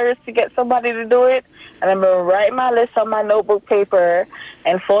 $2 to get somebody to do it. And I remember writing my list on my notebook paper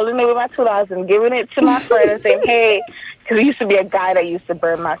and folding it with my $2 and giving it to my friend and saying, "Hey," because there used to be a guy that used to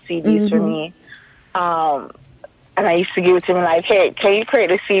burn my CDs for me. And I used to give it to him like, "Hey, can you create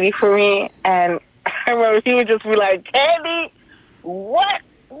a CD for me?" And I remember he would just be like, "Candy, what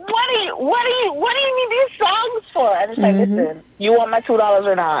do you need these songs for?" And it's like, "Listen, you want my $2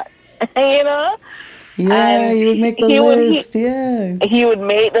 or not?" You know? Yeah, And you would make the list. Yeah. He would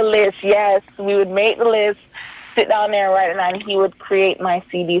make the list. Yes, we would make the list. Sit down there and write it down. And he would create my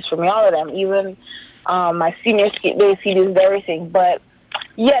CDs for me, all of them, even my senior skip day CDs and everything. But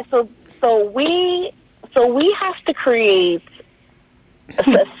yeah, so we have to create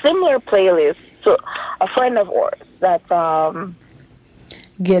a similar playlist to a friend of ours that's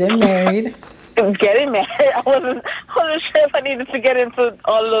Getting married. getting married. I wasn't sure if I needed to get into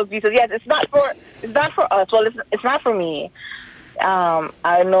all of those details. Yes, it's not for us. Well, it's not for me.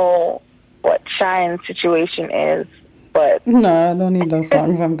 I know what Shine's situation is, but No, I don't need those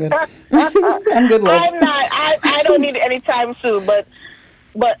songs. I'm good. I'm good, love. I'm not. I don't need it anytime soon.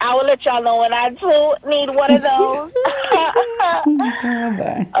 But I will let y'all know when I do need one of those.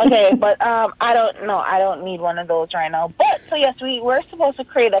 Okay, but I don't know. I don't need one of those right now. But so yes, we're supposed to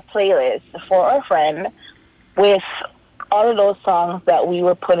create a playlist for our friend with all of those songs that we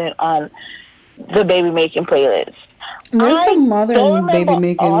were putting on the baby making playlist. There's some modern baby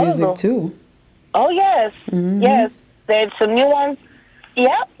making music too. Oh yes, yes. There's some new ones.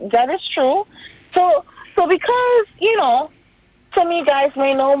 Yep, that is true. So because some of you guys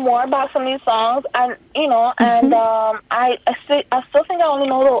may know more about some of these songs, and and I still think I only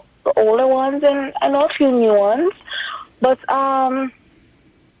know the older ones, and I know a few new ones. But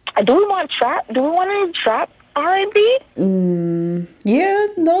do we want trap? Do we want any trap R&B? Yeah,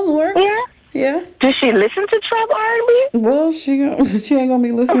 those work. Yeah. Yeah. Does she listen to trap R&B? Well, she ain't gonna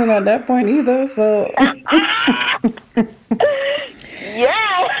be listening at that point either. So.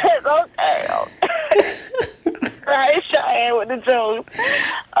 Yes. Okay. Right, Cheyenne with the jokes.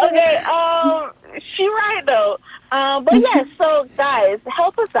 Okay, she right though. But yes, so guys,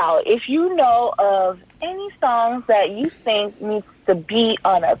 help us out. If you know of any songs that you think needs to be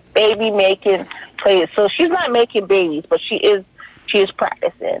on a baby making playlist. So she's not making babies, but she is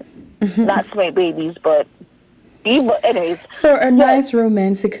practicing. Not to make babies, but anyways. For a nice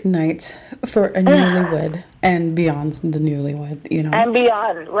romantic night for a newlywed and beyond the newlywed, And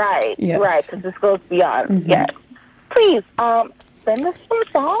beyond, right. Yes. Right, because this goes beyond. Yes. Please, send us some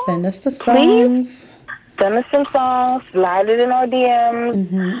songs. Send us the songs. Please. Send us some songs. Slide it in our DMs.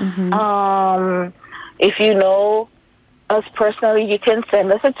 If you know us personally, you can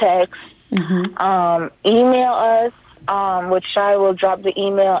send us a text. Email us, which I will drop the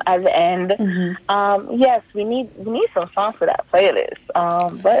email at the end. Yes, we need some songs for that playlist.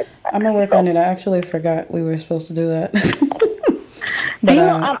 But I'm gonna work on it. I actually forgot we were supposed to do that. But,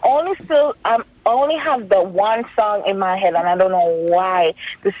 I only have the one song in my head, and I don't know why.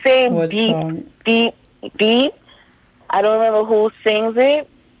 The same deep. I don't remember who sings it.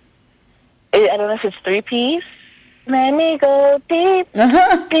 I don't know if it's 3-piece. Let me go deep,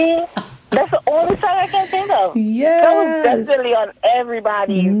 deep. That's the only song I can think of. Yes. That was definitely on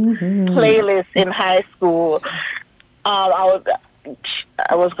everybody's playlist in high school.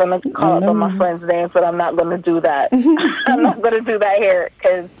 I was going to call up on my friends' names, but I'm not going to do that. I'm not going to do that here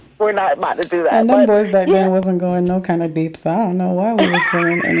because we're not about to do that. And them boys back then wasn't going no kind of deep, so I don't know why we were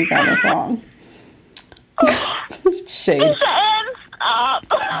singing any kind of song. Shade.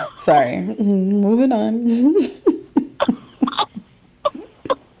 Sorry. Moving on.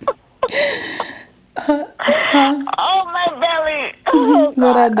 Oh, my belly. Oh,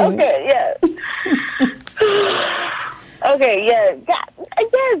 what I do? Okay, yeah. Okay, yeah. Guys,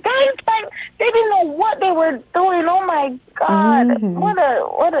 like, they didn't know what they were doing. Oh, my God. What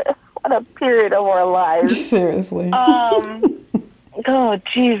a period of our lives. Seriously. Oh,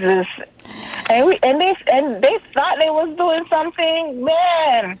 Jesus. And they thought they was doing something,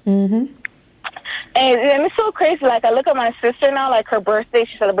 man. And it's so crazy. Like, I look at my sister now, like, her birthday,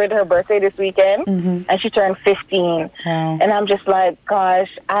 she celebrated her birthday this weekend, and she turned 15. Wow. And I'm just like, gosh,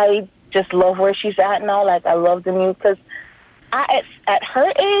 I just love where she's at now. Like, I love the music, because at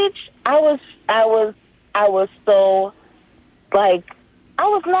her age, I was so, like, I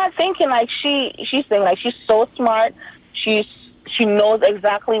was not thinking like she's thinking. Like, she's so smart. She's she knows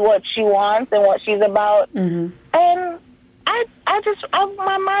exactly what she wants and what she's about. Mm-hmm. And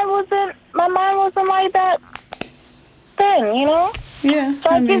my mind wasn't like that then, you know. Yeah, So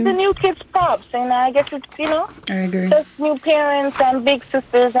I give the new kids props, and I guess it's, you know, I agree. just new parents and big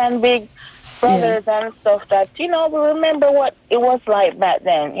sisters and big brothers and stuff that, you know, we remember what it was like back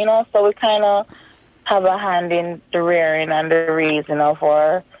then, you know. So we kind of have a hand in the rearing and the raising of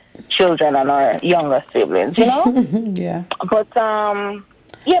our children and our younger siblings, you know. Yeah. But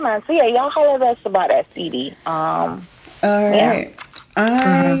yeah, man. So yeah, y'all holler at us about that CD. All right.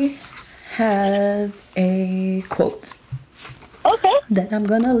 I have a quote. Okay. That I'm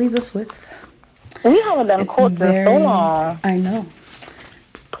gonna leave us with. We haven't done quotes in so long. I know.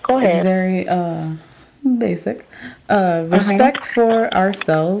 Go ahead. It's very basic. Respect for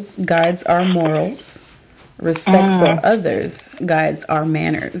ourselves guides our morals. Respect for others guides our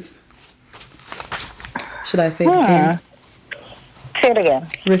manners. Should I say it again? Say it again.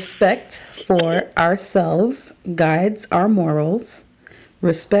 Respect for ourselves guides our morals.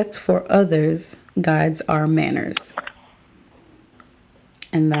 Respect for others guides our manners.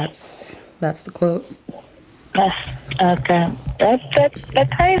 And that's the quote. Yes. Okay. That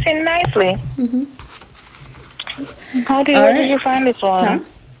ties in nicely. Mm-hmm. Where did you find this one? Huh?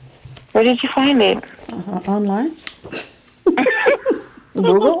 Where did you find it? Online.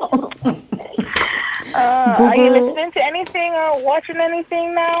 Google. Are you listening to anything or watching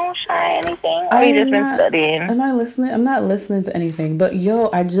anything now? Shy, anything? Or you just been studying? Am I listening? I'm not listening to anything. But oh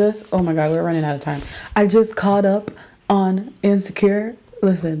my God, we're running out of time. I just caught up on Insecure.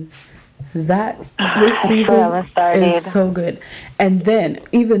 Listen, this season is so good. And then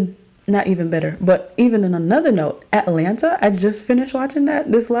not even better, but even in another note, Atlanta, I just finished watching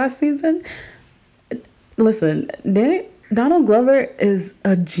this last season. Listen, Donald Glover is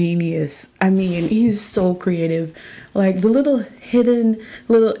a genius. I mean, he's so creative. Like the little hidden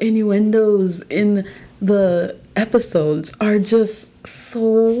little innuendos in the episodes are just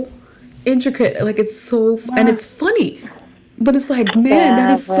so intricate. Like it's so and it's funny. But it's like, man,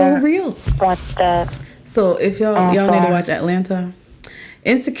 that is so real. What's that? So if y'all need to watch Atlanta,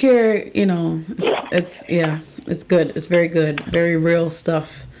 Insecure, you know, it's good. It's very good. Very real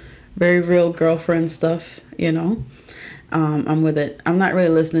stuff. Very real girlfriend stuff, you know. I'm with it. I'm not really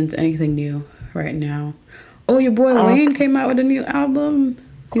listening to anything new right now. Oh, your boy Wayne came out with a new album.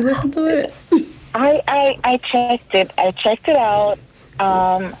 You listened to it? I checked it. I checked it out.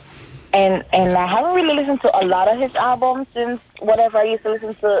 And I haven't really listened to a lot of his albums since whatever I used to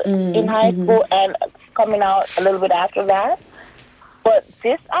listen to in high school and coming out a little bit after that. But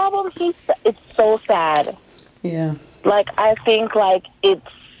this album, it's so sad. Yeah. Like, I think, like,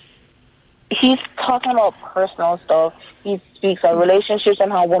 he's talking about personal stuff. He speaks of relationships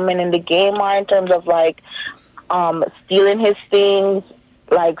and how women in the game are in terms of, like, stealing his things,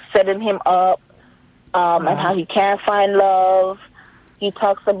 like, setting him up, and how he can't find love. He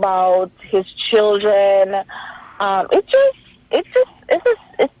talks about his children. It's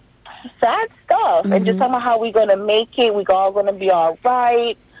sad stuff. And just talking about how we're gonna make it. We're all gonna be all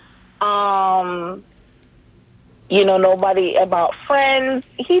right. You know, nobody about friends.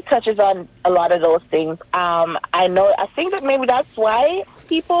 He touches on a lot of those things. I think that maybe that's why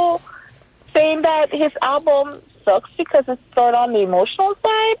people saying that his album sucks because it's sort of on the emotional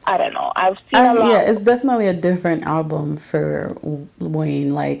side. I don't know. I've seen a lot. Yeah, it's definitely a different album for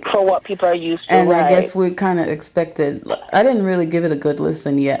Wayne, like for what people are used to. And right. I guess we kind of expected. I didn't really give it a good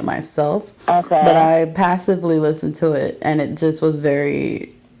listen yet myself. Okay. But I passively listened to it, and it just was the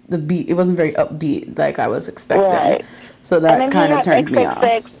beat. It wasn't very upbeat like I was expecting. Right. So that kind of turned me off.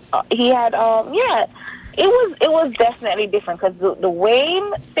 He had It was definitely different because the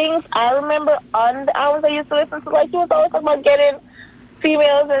Wayne things I remember on the albums I used to listen to, like he was always talking about getting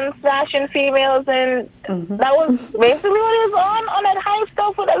females and smashing females, and that was basically what he was on that high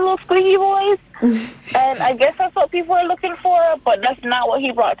stuff with that little squeaky voice. And I guess that's what people are looking for, but that's not what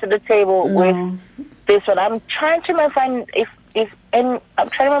he brought to the table with this one. I'm trying to remember if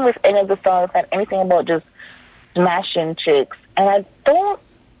any of the songs had anything about just smashing chicks, and I don't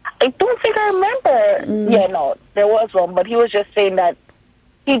think I remember. Yeah, no, there was one, but he was just saying that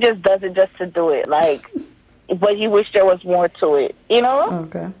he just does it just to do it, like, but he wished there was more to it, you know?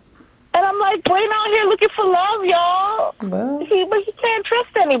 Okay. And I'm like, Wayne out here looking for love, y'all. Well, but he can't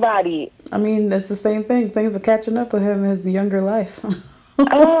trust anybody. I mean, it's the same thing. Things are catching up with him in his younger life.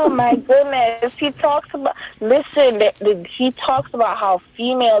 Oh my goodness. He talks about, he talks about how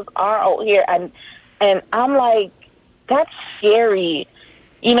females are out here, and I'm like, that's scary.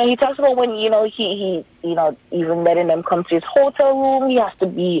 You know, he talks about when, you know, he even letting them come to his hotel room, he has to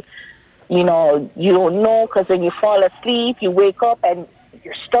be you know, you don't know because when you fall asleep, you wake up and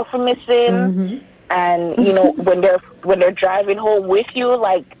your stuff is missing. And you know, when they're driving home with you,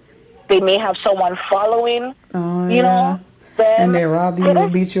 like they may have someone following. Oh You yeah. know, then And they rob put you,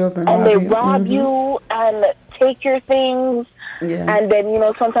 us, beat you up, and and rob they you. rob you and take your things. Yeah. And then, you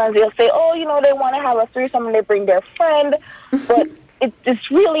know, sometimes they'll say, oh, you know, they want to have a threesome and they bring their friend. But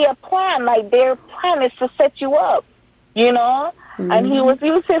it's really a plan. Like, their plan is to set you up, you know? And he was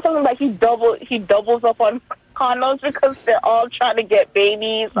saying something like he doubles up on condoms because they're all trying to get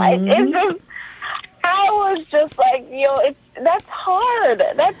babies. Like, it's just, I was just like, that's hard.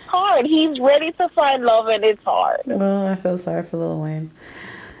 That's hard. He's ready to find love and it's hard. Well, I feel sorry for Lil Wayne.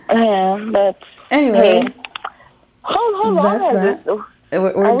 Yeah, but Anyway, hey, how long that's has that. this?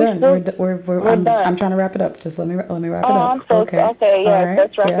 We're done. We're done. I'm trying to wrap it up. Just let me wrap it Oh, up. I'm so okay. All Yes, right.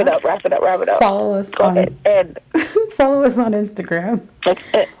 let's wrap Yeah. it up. Wrap it up. Follow us Go on ahead, Ed. follow us on Instagram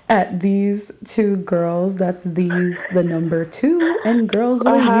at these two girls. That's these the number 2 and girls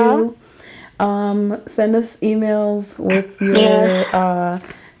with you. Send us emails with your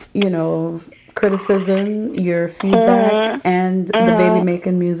criticism, your feedback, and the baby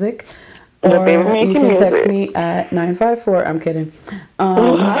making music. Or you can text me at 954. I'm kidding.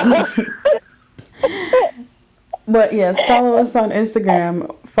 But yes, follow us on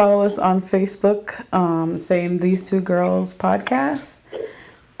Instagram. Follow us on Facebook. Same These Two Girls Podcast.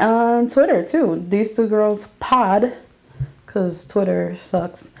 On Twitter too. These Two Girls Pod. Because Twitter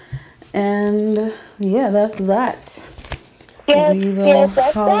sucks. And yeah, that's that. Yes, We will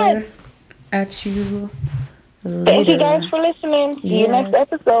that's holler that. at you later. Thank you guys for listening. See you next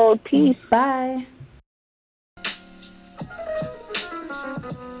episode. Peace. Bye.